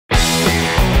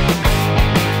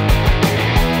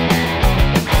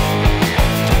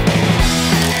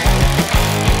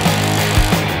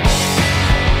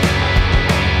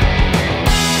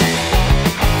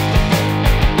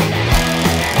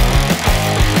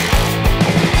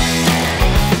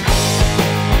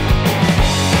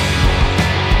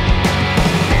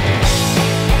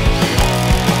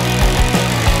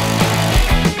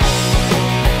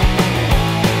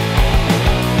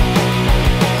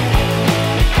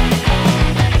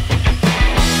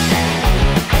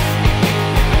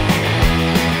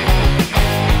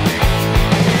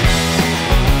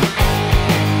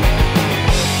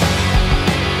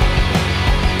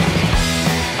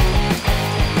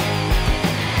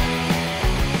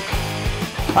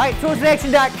All right,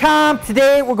 toolsinAction.com.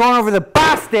 Today we're going over the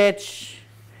Bostitch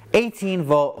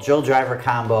 18-volt drill driver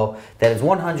combo that is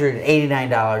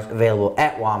 $189 available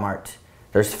at Walmart.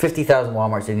 There's 50,000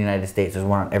 Walmarts in the United States. There's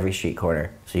one on every street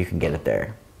corner, so you can get it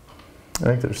there. I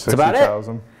think there's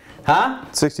 60,000. Huh?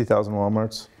 60,000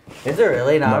 Walmarts. Is there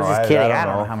really? No, I was just kidding. I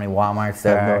don't know how many Walmarts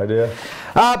there are. I have no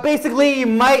idea. Basically, you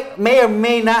may or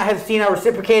may not have seen our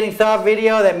reciprocating saw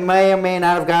video that may or may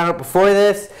not have gone up before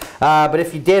this. But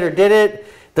if you did or didn't,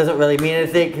 doesn't really mean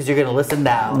anything because you're going to listen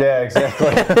now. Yeah,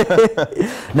 exactly.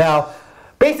 Now,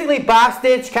 basically,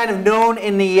 Bostitch, kind of known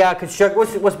in the construction.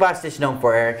 What's Bostitch known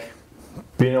for, Eric?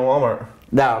 Being in Walmart.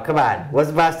 No, come on.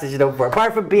 What's Bostitch known for?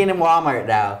 Apart from being in Walmart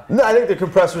now. No, I think the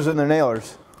compressors and their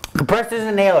nailers. Compressors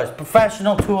and nailers,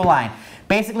 professional tool line.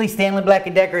 Basically, Stanley Black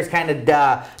 & Decker has kind of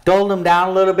dulled them down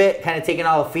a little bit, kind of taking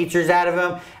all the features out of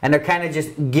them, and they're kind of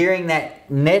just gearing that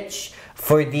niche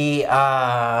for the,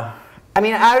 I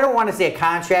mean, I don't want to say a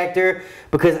contractor,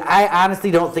 because I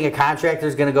honestly don't think a contractor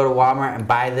is going to go to Walmart and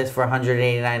buy this for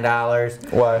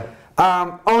 $189. Why?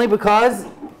 Only because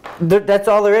that's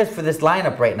all there is for this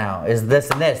lineup right now, is this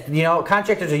and this. You know,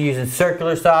 contractors are using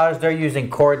circular saws, they're using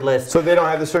cordless. So they don't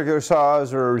have the circular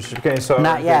saws or reciprocating saws?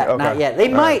 Not yet, okay. Not yet. They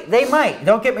might,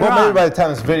 don't get me wrong. Well, maybe by the time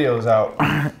this video is out.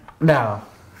 No.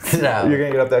 You're going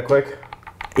to get up that quick?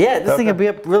 Yeah, this thing will be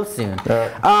up real soon.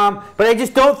 Right. But I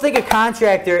just don't think a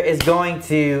contractor is going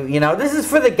to, you know, this is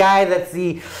for the guy that's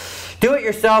the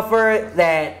do-it-yourselfer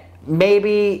that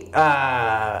maybe,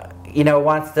 you know,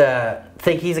 wants to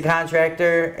think he's a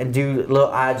contractor and do little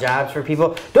odd jobs for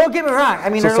people. Don't get me wrong. I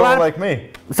mean, so there's a lot of, like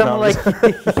me. Someone like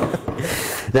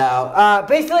No.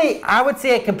 Basically, I would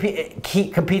say it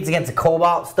competes against the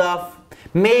Cobalt stuff.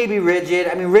 Maybe Ridgid.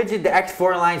 I mean, Ridgid, the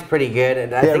X4 line's pretty good,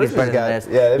 and I think it's better than this.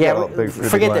 Yeah,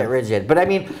 forget that Ridgid. But I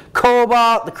mean,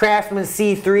 Cobalt, the Craftsman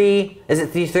C3. Is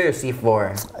it C3 or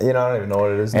C4? You know, I don't even know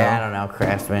what it is now. Yeah, I don't know,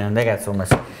 Craftsman. They got so much.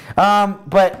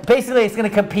 But basically, it's going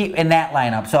to compete in that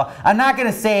lineup. So I'm not going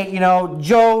to say, you know,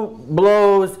 Joe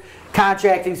Blow's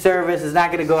contracting service is not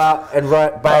going to go out and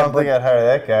buy. I don't think I'd hire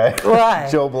that guy. Why?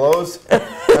 Joe Blows.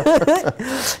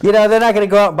 You know, they're not going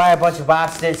to go out and buy a bunch of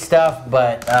Bostitch stuff,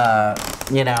 but,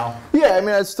 you know. Yeah, I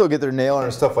mean, I'd still get their nailer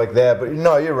and stuff like that, but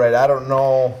no, you're right. I don't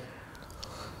know.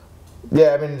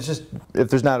 Yeah, I mean, it's just, if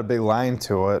there's not a big line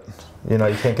to it, you know,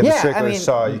 you can't get the circular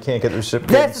saw, you can't get the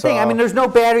reciprocating saw. That's the thing. I mean, there's no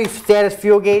battery status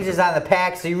fuel gauges on the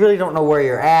pack, so you really don't know where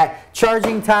you're at.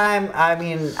 Charging time, I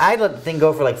mean, I let the thing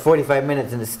go for like 45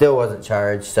 minutes and it still wasn't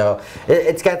charged, so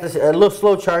it's got this a little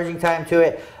slow charging time to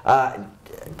it.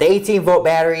 The 18-volt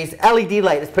batteries, LED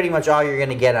light is pretty much all you're going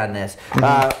to get on this.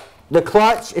 The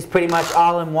clutch is pretty much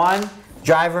all in one.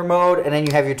 Driver mode, and then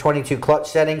you have your 22 clutch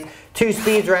settings. 2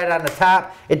 speeds right on the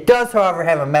top. It does, however,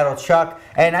 have a metal chuck,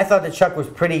 and I thought the chuck was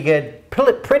pretty good,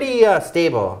 pretty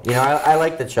stable. You know, I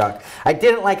like the chuck. I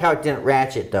didn't like how it didn't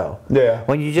ratchet, though. Yeah.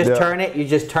 When you just turn it, you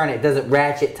just turn it. It doesn't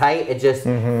ratchet tight. It just,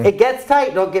 it gets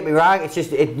tight, don't get me wrong. It's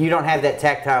just, you don't have that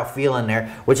tactile feel in there,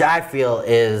 which I feel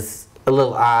is a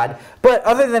little odd. But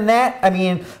other than that, I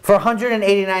mean, for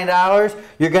 $189,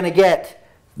 you're going to get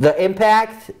the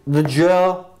impact, the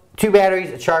drill, 2 batteries,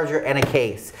 a charger, and a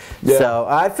case. Yeah. So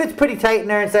it fits pretty tight in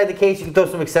there inside the case. You can throw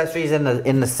some accessories in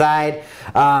the side.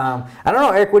 I don't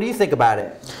know, Eric, what do you think about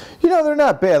it? You know, they're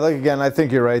not bad. Like, again, I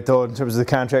think you're right, though, in terms of the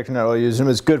contractor not really using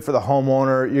them. It's good for the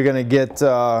homeowner. You're going to get,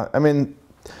 I mean,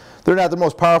 they're not the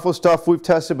most powerful stuff we've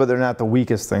tested, but they're not the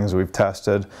weakest things we've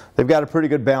tested. They've got a pretty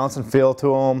good balance and feel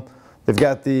to them. They've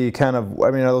got the kind of,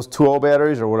 I mean, are those 2.0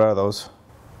 batteries, or what are those?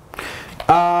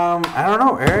 I don't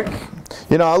know, Eric.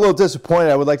 You know, I'm a little disappointed.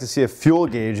 I would like to see a fuel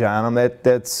gauge on them.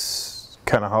 That's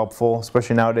kind of helpful,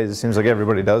 especially nowadays. It seems like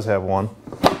everybody does have one.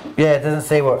 Yeah, it doesn't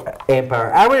say what amp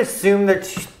hour. I would assume they're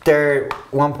 1.5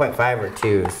 or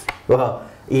 2s. Well,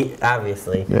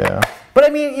 obviously. Yeah. But I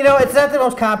mean, you know, it's not the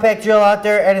most compact drill out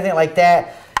there, anything like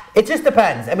that. It just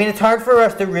depends. I mean, it's hard for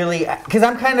us to really, because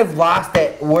I'm kind of lost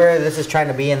at where this is trying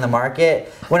to be in the market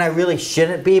when I really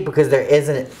shouldn't be, because there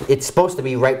isn't, it's supposed to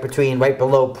be right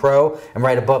below pro and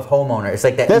right above homeowner. It's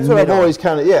like that. That's what I've always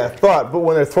kind of, thought. But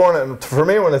when they're throwing it, for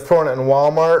me, when they're throwing it in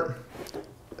Walmart,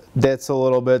 that's a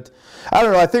little bit, I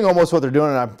don't know, I think almost what they're doing,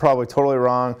 and I'm probably totally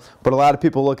wrong, but a lot of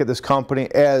people look at this company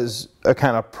as a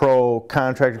kind of pro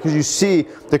contractor, because you see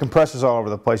the compressors all over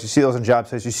the place, you see those in job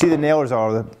sites, you see the nailers all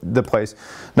over the place.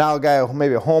 Now a guy,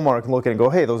 maybe a homeowner, can look at it and go,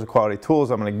 hey, those are quality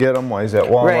tools, I'm going to get them while he's at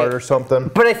Walmart or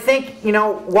something. But I think, you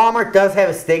know, Walmart does have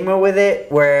a stigma with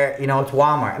it where, you know, it's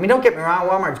Walmart. I mean, don't get me wrong,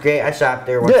 Walmart's great. I shop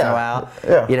there once in a while,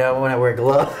 you know, when I wear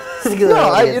gloves.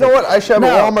 No, you know what, I shop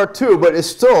at Walmart too, but it's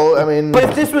still, I mean. But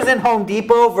if this was in Home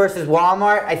Depot versus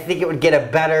Walmart, I think it would get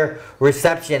a better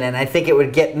reception, and I think it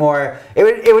would get more.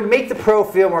 It would make the pro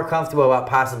feel more comfortable about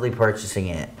possibly purchasing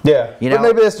it. Yeah, you know, but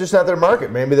maybe that's just not their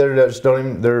market. Maybe they're just don't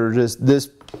even. They're just this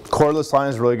cordless line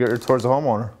is really good towards the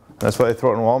homeowner. That's why they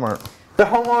throw it in Walmart. The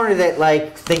homeowner that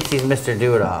like thinks he's Mr.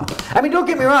 Do-It-All. I mean, don't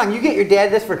get me wrong. You get your dad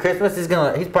this for Christmas, he's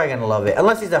probably gonna love it.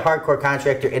 Unless he's a hardcore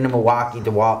contractor in Milwaukee,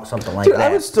 DeWalt, something like Dude,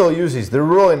 that. I would still use these. They're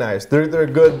really nice. They're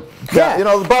good. Yeah. You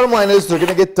know, the bottom line is they're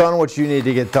gonna get done what you need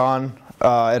to get done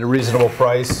at a reasonable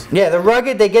price. Yeah, they're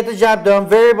rugged. They get the job done.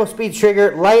 Variable speed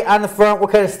trigger, light on the front.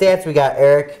 What kind of stats we got,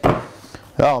 Eric?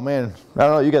 Oh man, I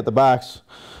don't know. You got the box.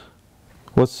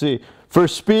 Let's see. For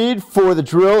speed, for the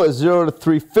drill is 0 to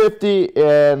 350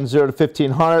 and 0 to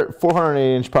 1500,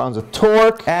 480 inch-pounds of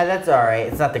torque. That's all right.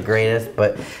 It's not the greatest,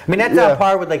 but I mean that's on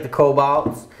par with like the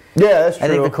Cobalts. Yeah, that's true. I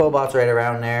think the Cobalt's right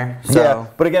around there. So. Yeah,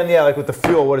 but again, yeah, like with the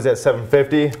fuel, what is that,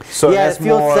 750? So yeah, that's the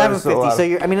fuel's more,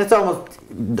 750. So I mean, it's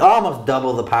almost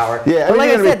double the power. Yeah, but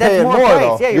like I said, that's more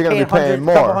price. Yeah, you're gonna be paying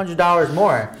more. Couple $100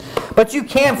 more. But you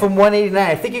can from 189.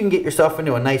 I think you can get yourself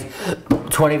into a nice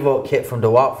 20-volt kit from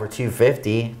DeWalt for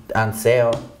 $250 on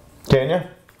sale. Can you?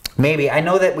 Maybe. I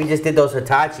know that we just did those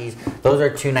Hitachis. Those are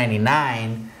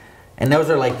 $299. And those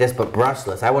are like this, but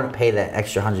brushless. I wouldn't pay that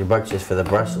extra $100 just for the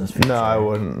brushless feature. No, I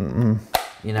wouldn't.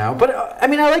 You know, but I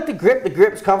mean, I like the grip. The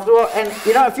grip's comfortable, and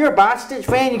you know, if you're a Bostitch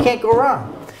fan, you can't go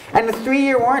wrong. And the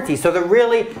 3-year warranty. So the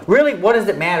really, what does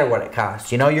it matter what it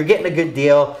costs? You know, you're getting a good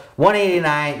deal.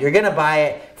 $189. You're gonna buy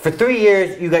it for 3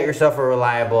 years. You got yourself a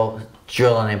reliable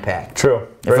drill and impact. True.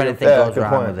 If anything goes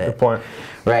wrong with it. Good point.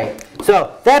 Right.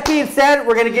 So that being said,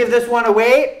 we're gonna give this one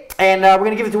away. And we're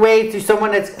going to give it away to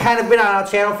someone that's kind of been on our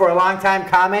channel for a long time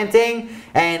commenting.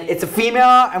 And it's a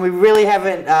female, and we really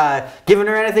haven't given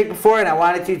her anything before, and I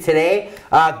wanted to today.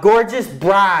 Gorgeous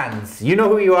Bronze. You know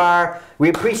who you are. We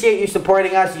appreciate you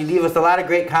supporting us. You leave us a lot of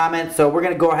great comments. So we're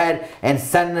going to go ahead and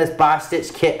send this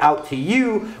Bostitch kit out to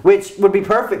you, which would be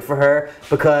perfect for her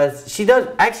because she does,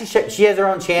 actually, she has her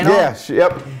own channel. Yeah,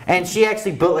 yep. And she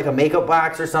actually built like a makeup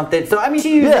box or something. So, I mean,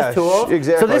 she uses tools.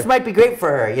 Exactly. So this might be great for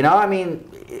her, you know? I mean,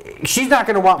 she's not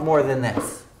going to want more than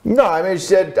this. No, I mean, she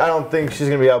said I don't think she's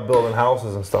going to be out building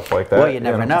houses and stuff like that. Well, you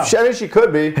never know. I mean, she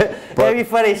could be. It'd be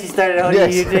funny if she started owning a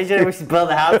YouTube channel where she built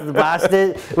a house in the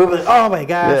Boston. We'd be like, oh my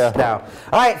gosh. Yeah. No.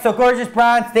 All right, so Gorgeous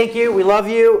Bronze, thank you. We love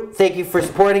you. Thank you for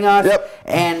supporting us. Yep.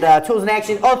 And Tools in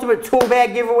Action Ultimate Tool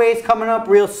Bag giveaways coming up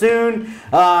real soon.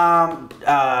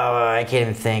 I can't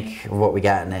even think of what we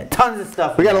got in it. Tons of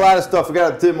stuff. We got a lot of stuff. We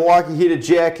got the Milwaukee heated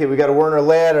jacket. We got a Werner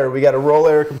ladder. We got a roll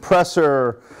air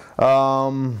compressor.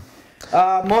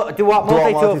 DeWalt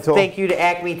multi-tool. Thank you to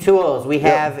Acme Tools. We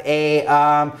have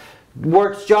a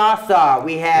Works jaw saw.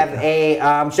 We have a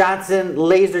Johnson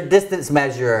laser distance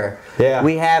measurer. Yeah.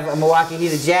 We have a Milwaukee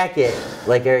heated jacket,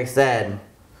 like Eric said.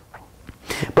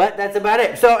 But that's about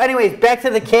it. So anyways, back to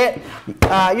the kit. You're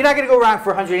not going to go wrong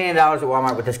for $180 at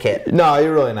Walmart with this kit. No,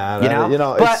 you're really not. You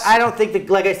know? But I don't think,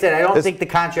 like I said, I don't think the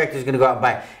contractor is going to go out and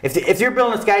buy it. If you're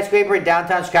building a skyscraper in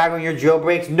downtown Chicago and your drill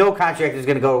breaks, no contractor is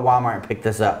going to go to Walmart and pick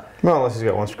this up. Well, unless he's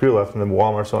got one screw left and then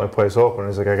Walmart's the only place open.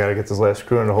 He's like, I got to get this last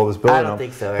screw in to hold this building I don't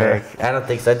think so, Eric. I don't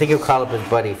think so. I think he'll call up his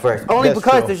buddy first. Only That's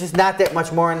because true. there's just not that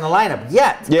much more in the lineup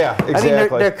yet. Yeah, exactly. I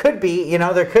mean, there could be, you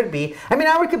know, there could be. I mean,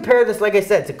 I would compare this, like I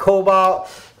said, to Cobalt,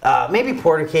 maybe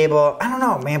Porter Cable. I don't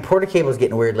know, man. Porter Cable's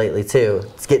getting weird lately, too.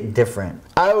 It's getting different.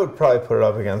 I would probably put it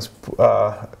up against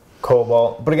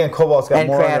Cobalt. But again, Cobalt's got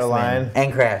more on their line.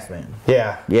 And Craftsman.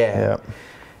 Yeah. Yeah.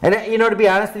 And you know, to be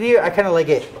honest with you, I kind of like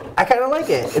it.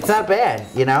 It's not bad,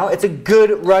 you know? It's a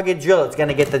good, rugged drill. It's going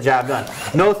to get the job done.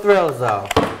 No thrills, though.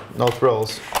 No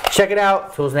thrills. Check it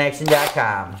out,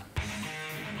 toolsinaction.com.